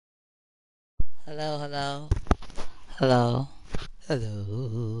Hello, hello, hello,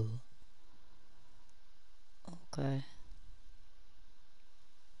 hello. Okay.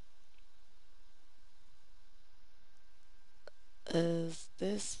 Is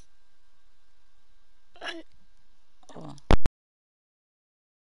this right? Oh,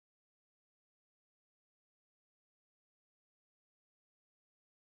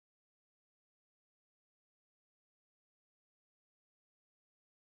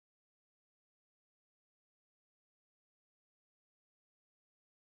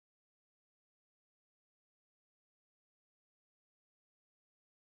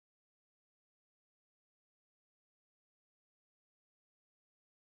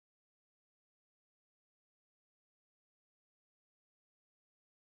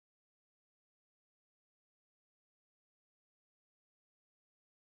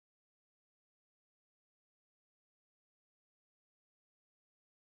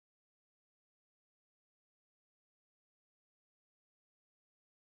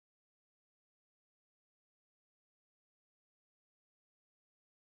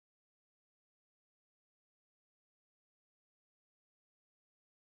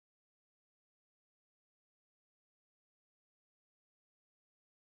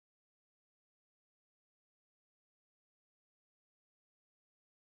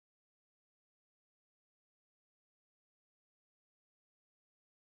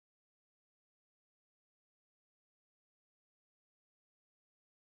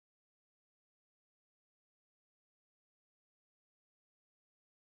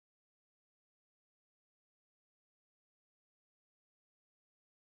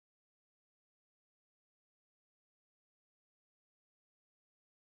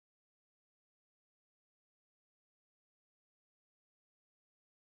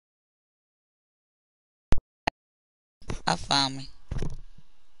 I found me.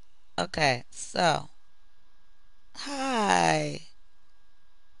 Okay, so hi,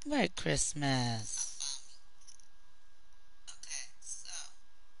 Merry Christmas.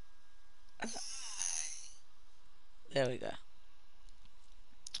 There we go.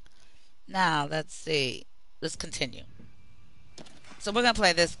 Now let's see. Let's continue. So we're gonna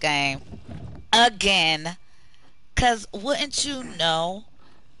play this game again, cause wouldn't you know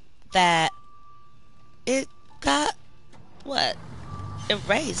that it got what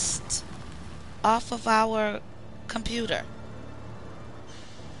erased off of our computer?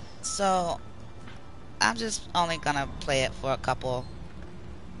 So I'm just only gonna play it for a couple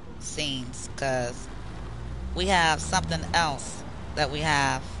scenes because we have something else that we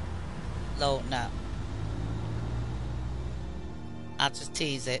have loading up. I'll just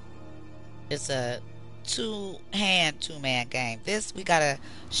tease it. It's a two man game. This we gotta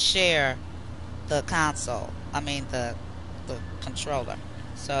share the console. I mean the controller.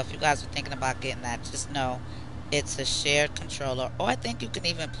 So if you guys are thinking about getting that, just know it's a shared controller. Or I think you can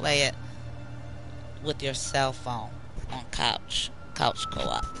even play it with your cell phone on couch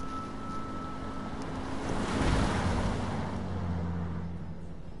co-op.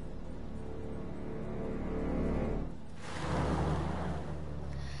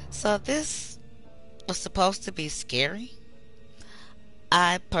 So this was supposed to be scary.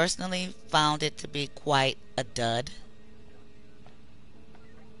 I personally found it to be quite a dud.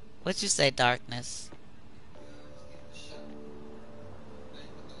 What you say, Darkness?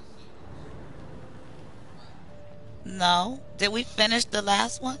 No. Did we finish the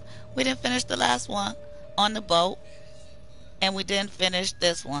last one? We didn't finish the last one on the boat, and we didn't finish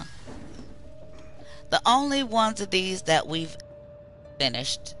this one. The only ones of these that we've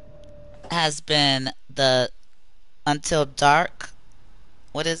finished has been the Until Dark.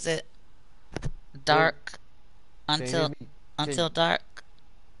 What is it? Wait, Dark can you hear until me? Can until dark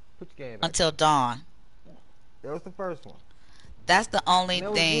put your game back until down? dawn. That was the first one, That's the only and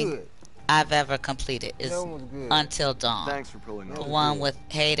that was thing good. I've ever completed And that is one was good. Until Dawn. Thanks for pulling That The was over. one good. with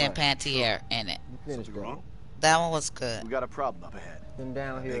Hayden Right. Sure. Pantier in it. You finished Something that wrong? one. That one was good. We got a problem up ahead. Been A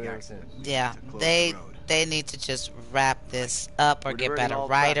downhill big ever accident. since. We need Yeah, to close the they road. they need to just wrap Right. this up or We're get diverting better all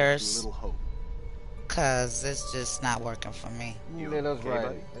traffic to a writers, Little Hope. cause it's just not working for me. You You let us okay, write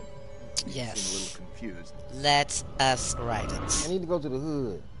buddy? it. You seem a little Yes, confused. let us write I it. need to go to the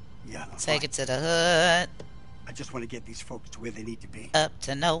hood. Yeah, Take fine. it to the hood, I just want to get these folks to where they need to be. up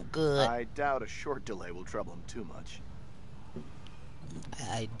to no good. I doubt a short delay will trouble him too much.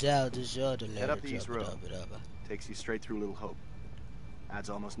 I doubt it's your Head delay. up the East Road. Takes you straight through Little Hope. Adds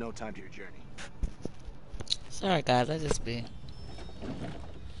almost no time to your journey. Sorry guys, I just be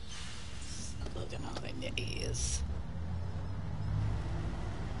looking all in your ears.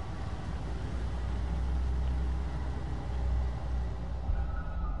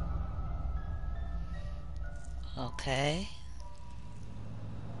 Okay.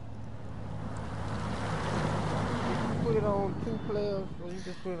 Did you put it on 2 players or you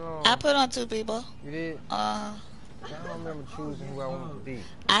just put it I on? put on 2 people. You did? Uh, I don't remember choosing who I wanted to be.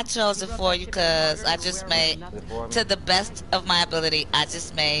 I chose You it left for that you kid in the because corridor I to just wear away for made, Is it nothing? for me? to the best of my ability, I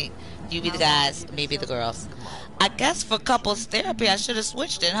just made you be the How long have guys, you been me be the sober? girls. Come on, I man. guess for couples therapy, I should have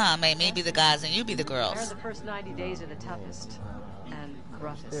switched it, huh? Made me be the guys and you be the I heard girls. the first 90 days are the Man, toughest and couples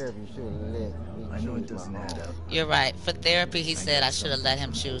roughest. therapy should have let me I know it choose my doesn't add own. up, but You're right. For therapy, he I said got I should have let something him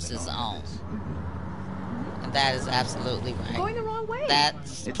I'm choose holding his on to own. this. And that is absolutely You're right. going the wrong way.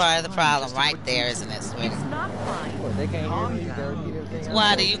 That's It's part of the fine problem just to right put there, things isn't it, together. sweetie? It's not What, fine. they can't hear Calm me? You gotta down. get everything It's out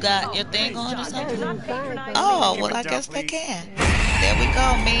Why, of do me? you got Oh, your thing please, on or John, Yeah, do something? you not was trying to patronize tell me me. Oh, to. well, Keep it I down, guess they please. can. There we go,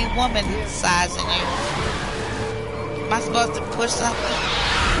 mean woman Yeah. sizing you. Am I supposed to push something?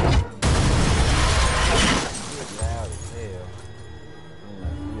 It's loud as hell.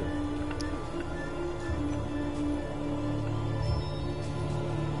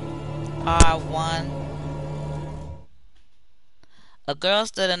 Yeah. R1. A girl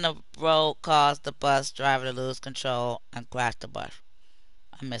stood in the road, caused the bus driver to lose control and crash the bus.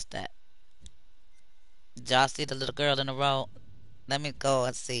 I missed that. Did y'all see the little girl in the road? Let me go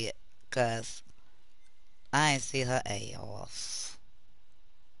and see it, cause I ain't see her L's.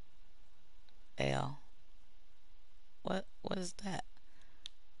 L. What is that?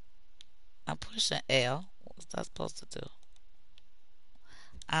 I'm pushing L. What's that supposed to do?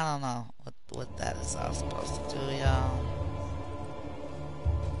 I don't know what that is all supposed to do, y'all.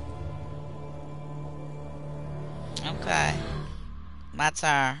 Okay, my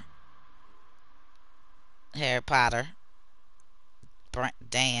turn. Harry Potter.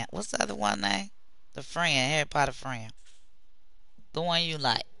 Dan. What's the other one name? The friend, Harry Potter friend. The one you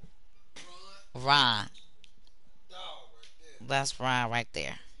like. Ron. That's Ron right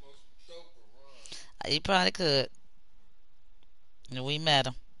there. You probably could. We met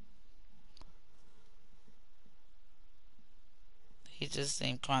him. He just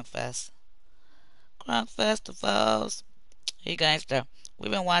seemed crunk fest. Crunk festivals. He gangster.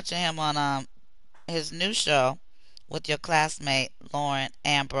 We've been watching him on his new show with your classmate Lauren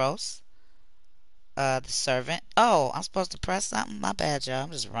Ambrose. The servant. Oh, I'm supposed to press something? My bad, y'all.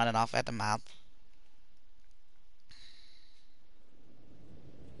 I'm just running off at the mouth.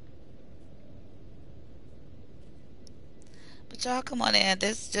 But y'all come on in.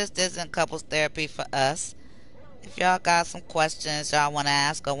 This just isn't couples therapy for us. If y'all got some questions y'all want to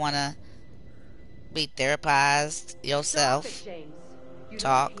ask or want to be therapized Stop it, yourself, James. You know I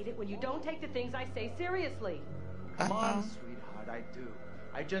talk. hate it when you don't take the things I say seriously. Come on, Uh-oh. sweetheart, I do.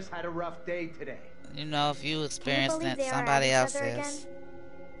 I just had a rough day today. You know, if you Can you experiencing believe it, they are at somebody each else other again? is.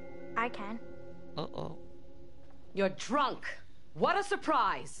 I can. Uh-oh. You're drunk. What a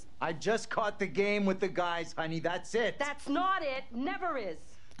surprise. I just caught the game with the guys, honey. That's it. That's not it. Never is.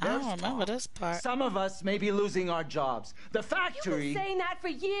 I There's don't remember talk. this part. Some of us may be losing our jobs. The You've factory. been saying that for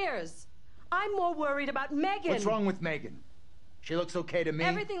years. I'm more worried about Megan. What's wrong with Megan? She looks okay to me.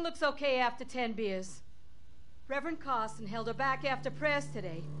 Everything looks okay after 10 beers. Reverend Carson held her back after prayers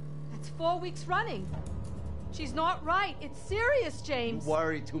today. That's 4 weeks running. She's not right. It's serious, You James.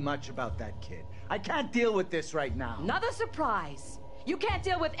 worry too much about that kid. I can't deal with this right now. Another surprise. You can't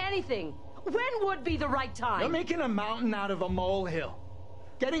deal with anything. When would be the right time? You're making a mountain out of a molehill.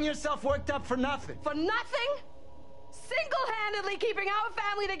 Getting yourself worked up for nothing. For nothing? Single-handedly keeping our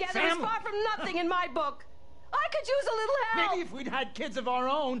family together is Family? far from nothing in my book. I could use a little help. Maybe if we'd had kids of our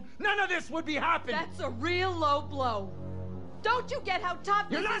own, none of this would be happening. That's a real low blow. Don't you get how tough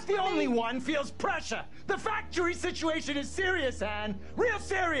You're this not is the for only me? one feels pressure. The factory situation is serious, Anne. Real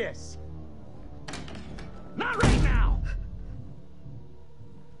serious. Not right now.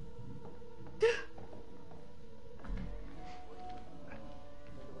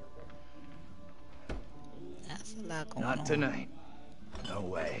 That's a lot going on. Not tonight. No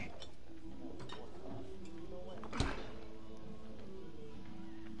way.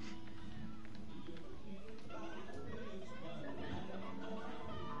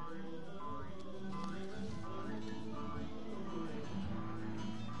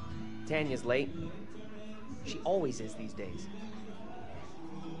 Tanya's late. She always is these days.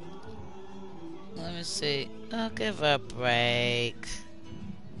 Let me see. I'll give her a break.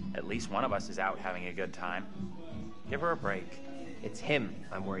 At least one of us is out having a good time. Give her a break. It's him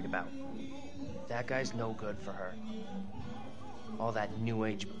I'm worried about. That guy's no good for her. All that new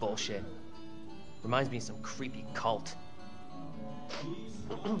age bullshit. Reminds me of some creepy cult.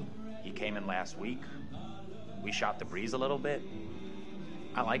 He came in last week. We shot the breeze a little bit.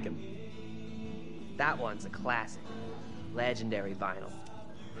 I like him. That one's a classic. Legendary vinyl.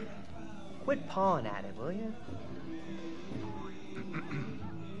 Quit pawing at it, will you?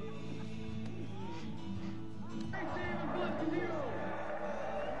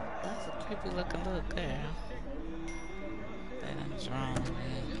 That's a creepy looking little girl. That is wrong.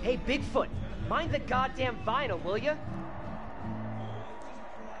 Hey, Bigfoot, mind the goddamn vinyl, will you?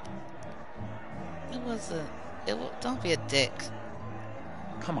 Don't be a dick.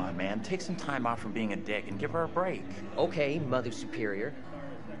 Come on, man. Take some time off from being a dick and give her a break. Okay, Mother Superior.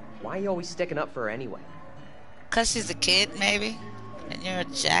 Why are you always sticking up for her anyway? 'Cause she's a kid, maybe? And you're a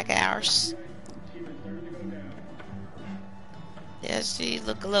jackass? Yeah, she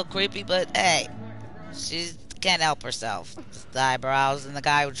look a little creepy, but hey, she can't help herself. Just the eyebrows and the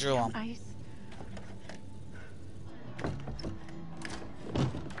guy who drew them. Ice.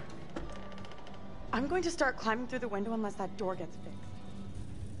 I'm going to start climbing through the window unless that door gets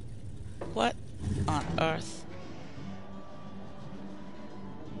fixed. What on earth?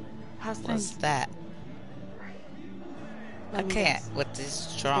 How's What's things? that? I Let me can't guess. with these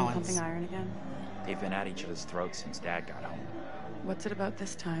Been drawings. pumping iron again? They've been at each other's throats since Dad got home. What's it about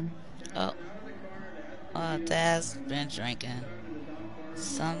this time? Oh, Dad's been drinking.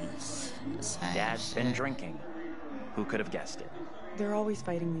 Dad's been drinking. Who could have guessed it? They're always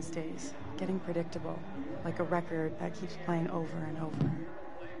fighting these days. Getting predictable. Like a record that keeps playing over and over.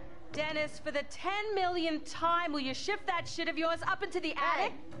 Dennis, for the 10 millionth time, will you shift that shit of yours up into the Hey,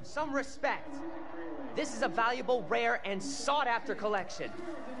 attic? some respect. This is a valuable, rare, and sought-after collection.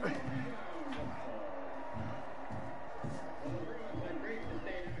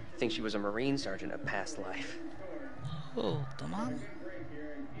 Think she was a Marine sergeant at past life. Oh, the mom?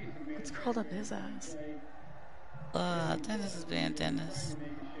 What's curled up his ass? Dennis is being Dennis.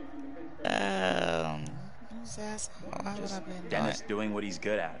 Who's asshole? Why would I be in Dennis doing what he's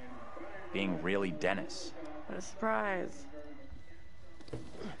good at. Being really Dennis. What a surprise.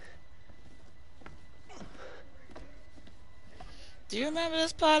 Do you remember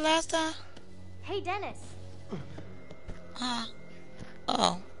this part last time? Hey, Dennis. Huh?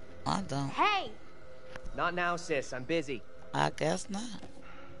 Oh, I don't. Hey! Not now, sis. I'm busy. I guess not.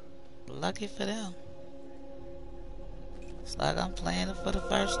 Lucky for them. It's like I'm playing it for the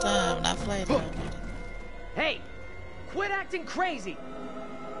first time, and I played it already. Hey! Quit acting crazy!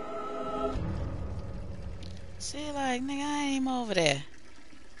 See, like, nigga, I ain't even over there.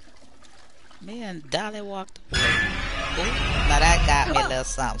 Me and Dolly walked away. Ooh, now that got me a little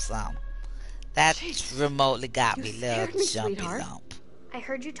something. That remotely got me a little jumpy lump. I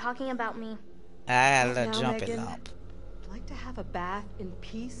heard you talking about me. I had a little Now, jumpy Megan. lump. Would you like to have a bath in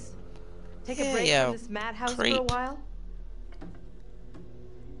peace? Take Yeah, a break yo, from this madhouse for a creep. while?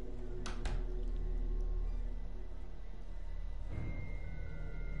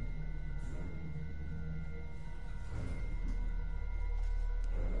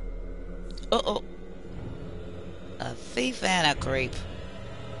 Uh-oh. A thief and a creep.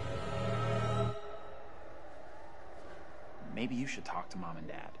 Maybe you should talk to Mom and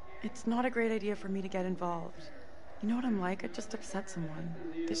Dad. It's not a great idea for me to get involved. You know what I'm like? I just upset someone.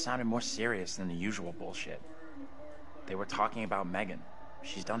 This sounded more serious than the usual bullshit. They were talking about Megan.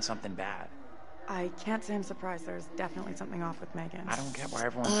 She's done something bad. I can't say I'm surprised. There's definitely something off with Megan. I don't get why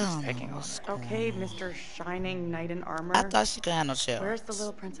everyone keeps picking on her. Okay, Mr. Shining Knight in Armor. I thought she could have no children. Where's the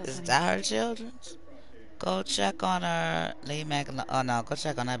little princess? Is anyway? that her children? Go check on her. Leave Megan. Oh no, go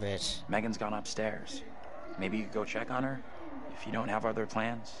check on that bitch. Megan's gone upstairs. Maybe you could go check on her if you don't have other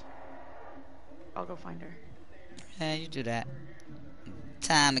plans. I'll go find her. Yeah, you do that.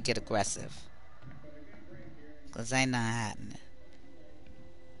 Time to get aggressive. 'Cause ain't nothing happening.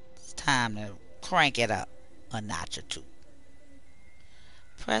 It's time to crank it up a notch or two.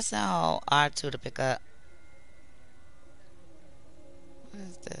 Press and hold R2 to pick up. What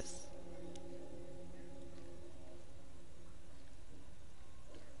is this?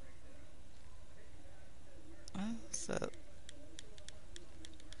 What's up?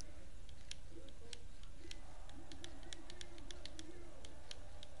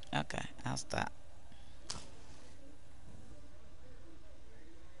 Okay, I'll stop.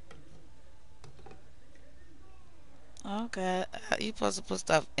 Okay, you supposed to put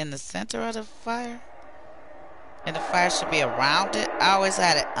stuff in the center of the fire? And the fire should be around it? I always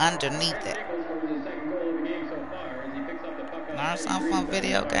had it underneath it. Learn something from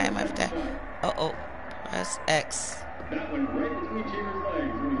video game every day. Uh-oh. Press X. That went right between Cheever's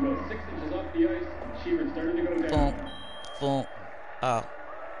legs. He was about 6 inches off the ice, and Cheever started to go down. Boom. Boom. Oh.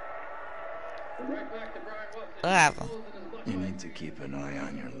 Right back to Brian Watson. What happened? You need to keep an eye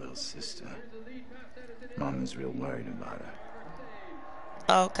on your little sister. Mom is real worried about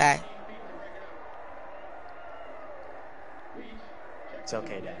her. Okay. It's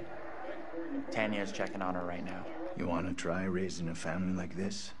okay, Dad. Tanya's checking on her right now. You want to try raising a family like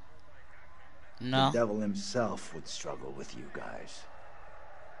this? No. The devil himself would struggle with you guys.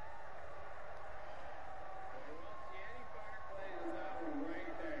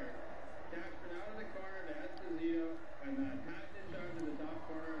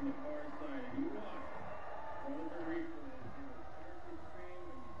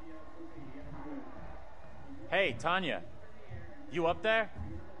 Hey, Tanya. You up there?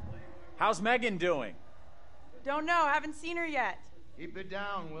 How's Megan doing? Don't know. Haven't seen her yet. Keep it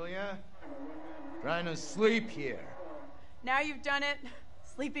down, will ya? Trying to sleep here. Now you've done it.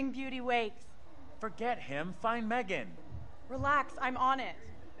 Sleeping Beauty wakes. Forget him. Find Megan. Relax. I'm on it.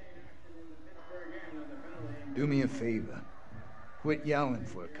 Do me a favor. Quit yelling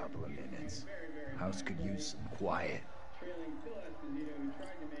for a couple of minutes. House could use some quiet.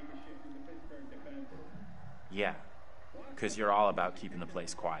 Yeah, because you're all about keeping the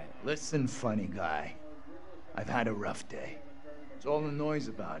place quiet. Listen, funny guy. I've had a rough day. It's all the noise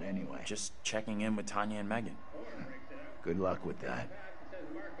about anyway. Just checking in with Tanya and Megan. Good luck with that.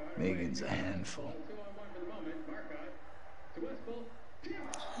 Megan's a handful.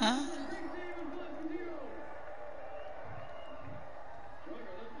 Huh?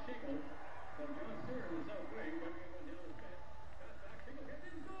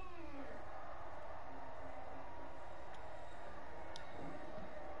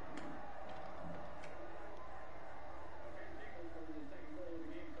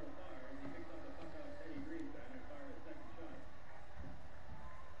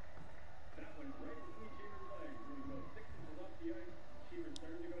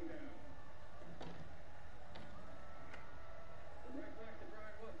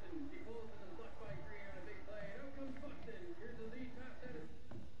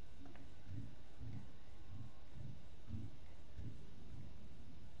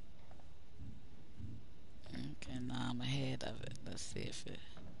 Okay, now I'm ahead of it. Let's see if it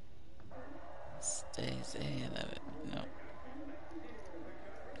stays ahead of it. Nope.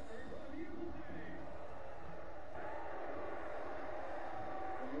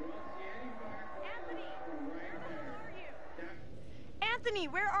 Anthony,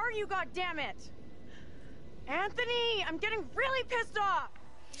 where are you, goddammit? Anthony, I'm getting really pissed off.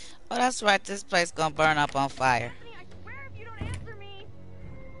 Oh, that's right. This place gonna burn up on fire. Anthony, I swear if you don't answer me.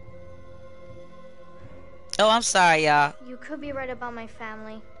 Oh, I'm sorry, y'all. You could be right about my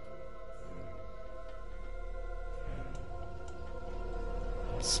family.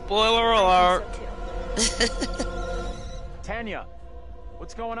 Spoiler alert. Tanya,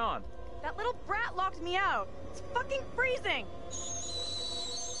 what's going on? That little brat locked me out. It's fucking freezing.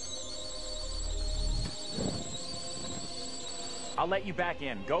 I'll let you back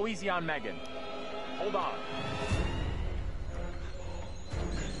in. Go easy on Megan. Hold on.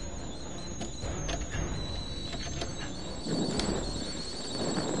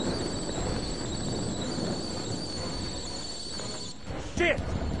 Shit!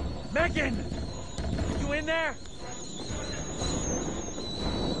 Megan! You in there?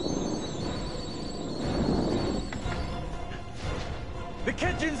 The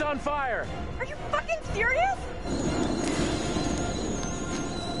kitchen's on fire! Are you fucking serious?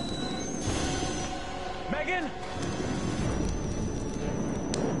 Megan?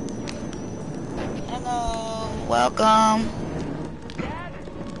 Hello. Welcome.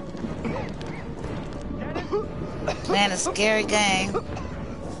 Man, a scary game.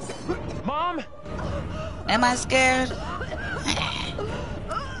 Mom? Am I scared?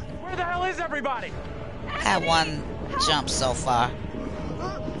 Where the hell is everybody? Had one jump so far.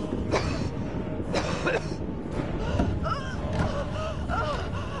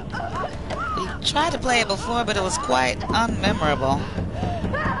 We tried to play it before, but it was quite unmemorable.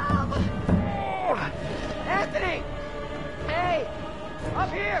 Anthony! Hey!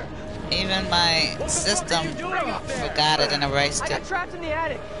 Up here! Even my system forgot it and erased I got it. trapped in the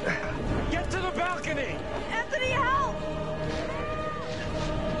attic. Get to the balcony! Anthony, help!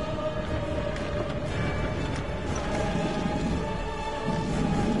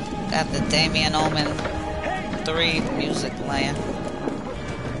 Got the Damien Omen 3 music playing.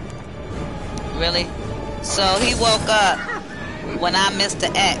 Really? So he woke up when I missed the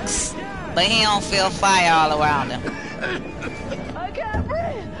X, but he don't feel fire all around him. I can't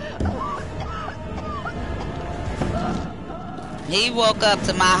breathe! He woke up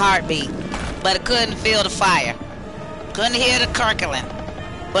to my heartbeat, but couldn't feel the fire. Couldn't hear the crackling,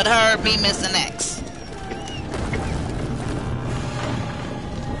 but heard me missing X.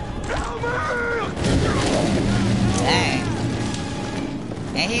 Dang.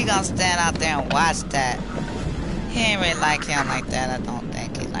 And he gonna stand out there and watch that. He ain't really like him like that. I don't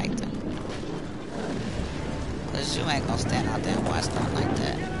think he liked him. Cause you ain't gonna stand out there and watch nothing like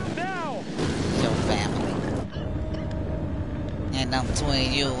that. Your family. Ain't nothing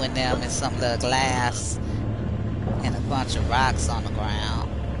between you and them and some little glass and a bunch of rocks on the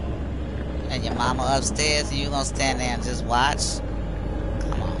ground. And your mama upstairs and you gonna stand there and just watch?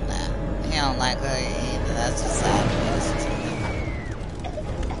 Come on now. He don't like her either. That's just how it is.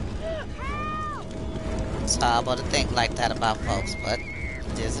 It's horrible to think like that about folks, but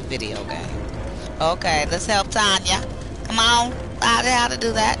it is a video game. Okay, let's help Tanya. Come on. How to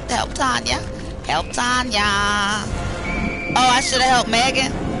do that? Help Tanya. Help Tanya. Oh, I should have helped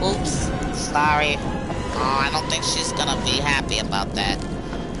Megan. Oops. Sorry. Oh, I don't think she's gonna be happy about that.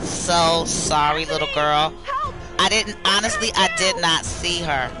 So sorry, little girl. I did not see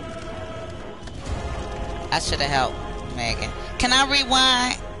her. I should have helped Megan. Can I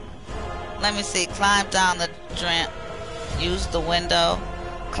rewind? Let me see. Climb down the drain. Use the window.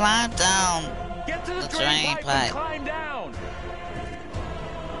 Climb down the drain pipe. Climb down.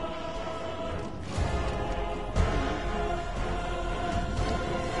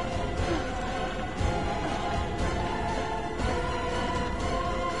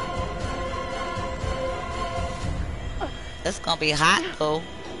 It's gonna be hot, though.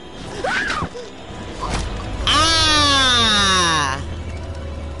 Ah!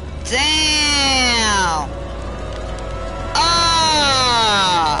 Damn! Oh!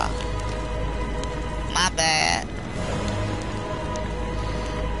 My bad.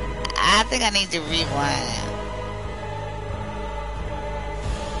 I think I need to rewind.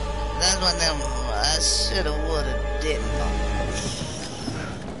 That's one of them I shoulda, woulda, didn't.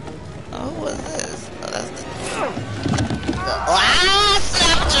 Oh, who was this? Oh, that's the... Ah,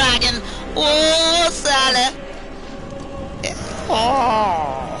 Snapdragon! Oh, Sally!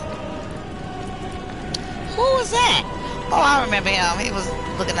 Oh! Who was that? Oh, I remember him. He was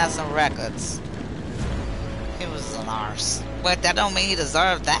looking at some records. He was an arse. But that don't mean he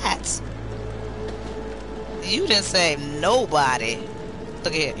deserved that. You didn't save nobody.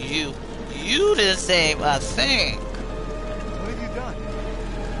 Look at you. You didn't save a thing. What have you done?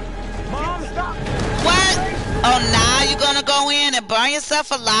 Mom, stop! What? Oh, now you're gonna go in and burn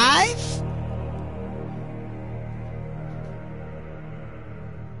yourself alive?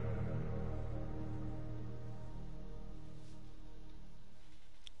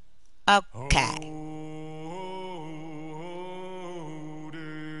 Okay.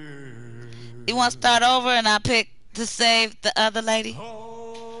 You want to start over and I pick to save the other lady?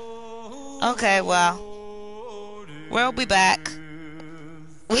 Okay, well, we'll be back.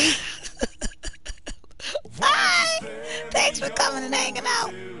 Bye. Thanks for coming and hanging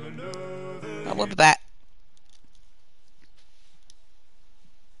out. We'll be back.